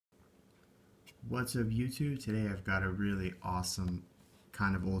What's up YouTube? Today I've got a really awesome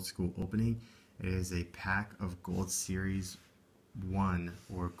kind of old school opening. It is a pack of Gold Series 1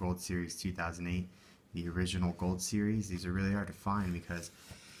 or Gold Series 2008, the original Gold Series. These are really hard to find because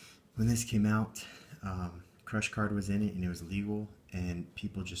when this came out, Crush Card was in it and it was legal, and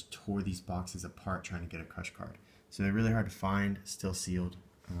people just tore these boxes apart trying to get a Crush Card. So they're really hard to find, still sealed.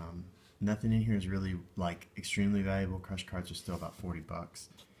 Nothing in here is really like extremely valuable. Crush Cards are still about 40 bucks.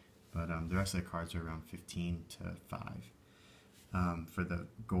 But the rest of the cards are around 15 to 5 for the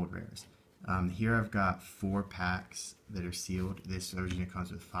gold rares. Here I've got 4 packs that are sealed. This originally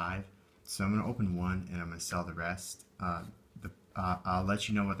comes with 5. So I'm going to open one and I'm going to sell the rest. I'll let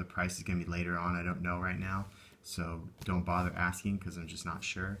you know what the price is going to be later on. I don't know right now. So don't bother asking because I'm just not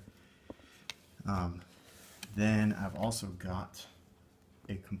sure. Then I've also got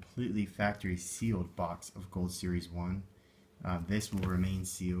a completely factory sealed box of Gold Series 1. This will remain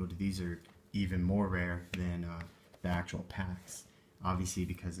sealed. These are even more rare than the actual packs, obviously,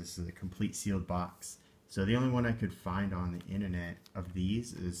 because this is a complete sealed box. So the only one I could find on the internet of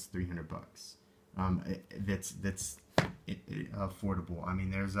these is 300 bucks. That's affordable. I mean,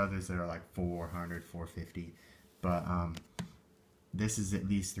 there's others that are like 400, 450, but this is at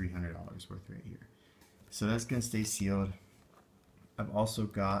least $300 worth right here. So that's gonna stay sealed. I've also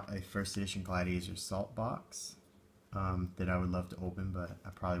got a first edition Gladiator Salt box that I would love to open, but I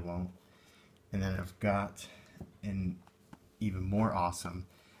probably won't. And then I've got an even more awesome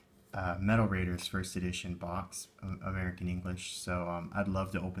Metal Raiders first edition box, American English. So I'd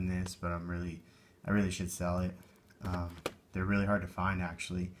love to open this, but I really should sell it. They're really hard to find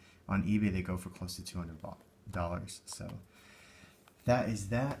actually. On eBay they go for close to $200. So that is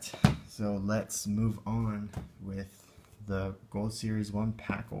that. So let's move on with the Gold Series 1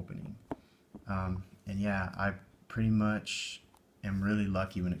 pack opening. And yeah, I pretty much am really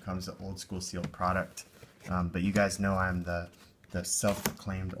lucky when it comes to old school sealed product. But you guys know I'm the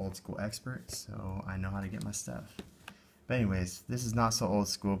self-proclaimed old school expert, so I know how to get my stuff. But anyways, this is not so old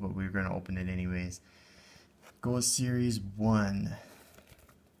school, but we're going to open it anyways. Gold Series 1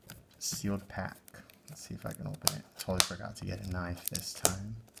 sealed pack. Let's see if I can open it. Totally forgot to get a knife this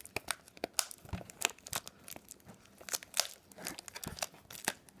time.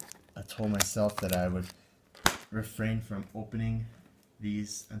 I told myself that I would refrain from opening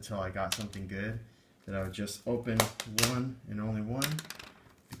these until I got something good, that I would just open one and only one,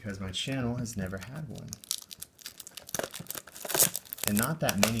 because my channel has never had one. And not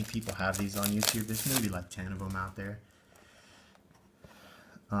that many people have these on YouTube. There's maybe like 10 of them out there.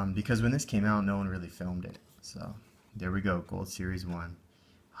 Because when this came out, no one really filmed it. So there we go, Gold Series 1.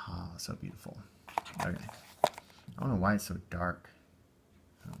 Ah, so beautiful. Okay. I don't know why it's so dark.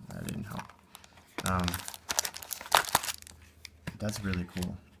 That didn't help. That's really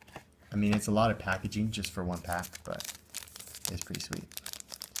cool. I mean, it's a lot of packaging just for one pack, but it's pretty sweet.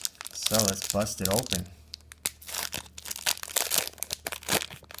 So let's bust it open.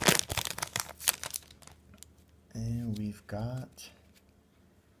 And we've got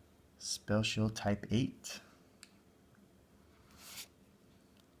Spell Shield Type 8.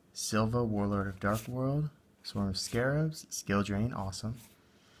 Silva, Warlord of Dark World. Swarm of Scarabs. Skill Drain, awesome.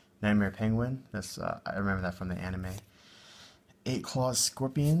 Nightmare Penguin, that's I remember that from the anime. 8 Claws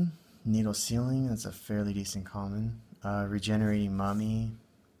Scorpion, Needle Sealing, that's a fairly decent common. Regenerating Mummy,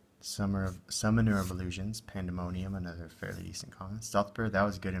 Summoner of Illusions, Pandemonium, another fairly decent common. Stealth Bird, that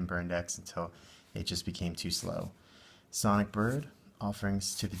was good in Burned X until it just became too slow. Sonic Bird,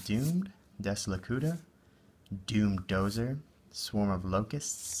 Offerings to the Doomed, Desolacuda, Doom Dozer, Swarm of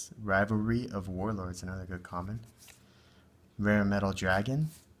Locusts, Rivalry of Warlords, another good common. Rare Metal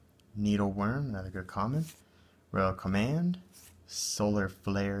Dragon, Needle Worm, another good common. Royal Command, Solar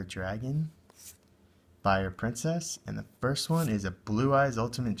Flare Dragon, Fire Princess, and the first one is a Blue Eyes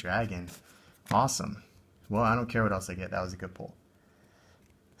Ultimate Dragon. Awesome. Well, I don't care what else I get. That was a good pull.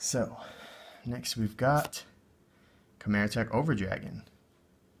 So, next we've got Chimeratech Overdragon.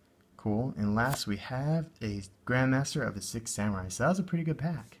 Cool. And last we have a Grandmaster of the Six Samurai. So that was a pretty good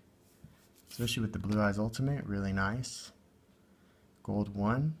pack. Especially with the Blue Eyes Ultimate. Really nice. Gold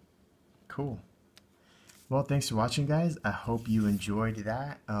 1. Cool. Well, thanks for watching, guys. I hope you enjoyed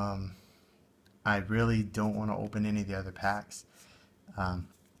that. I really don't want to open any of the other packs,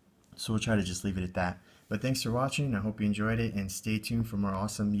 so we'll try to just leave it at that. But thanks for watching. I hope you enjoyed it, and stay tuned for more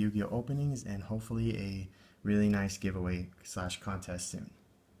awesome Yu-Gi-Oh openings and hopefully a really nice giveaway / contest soon.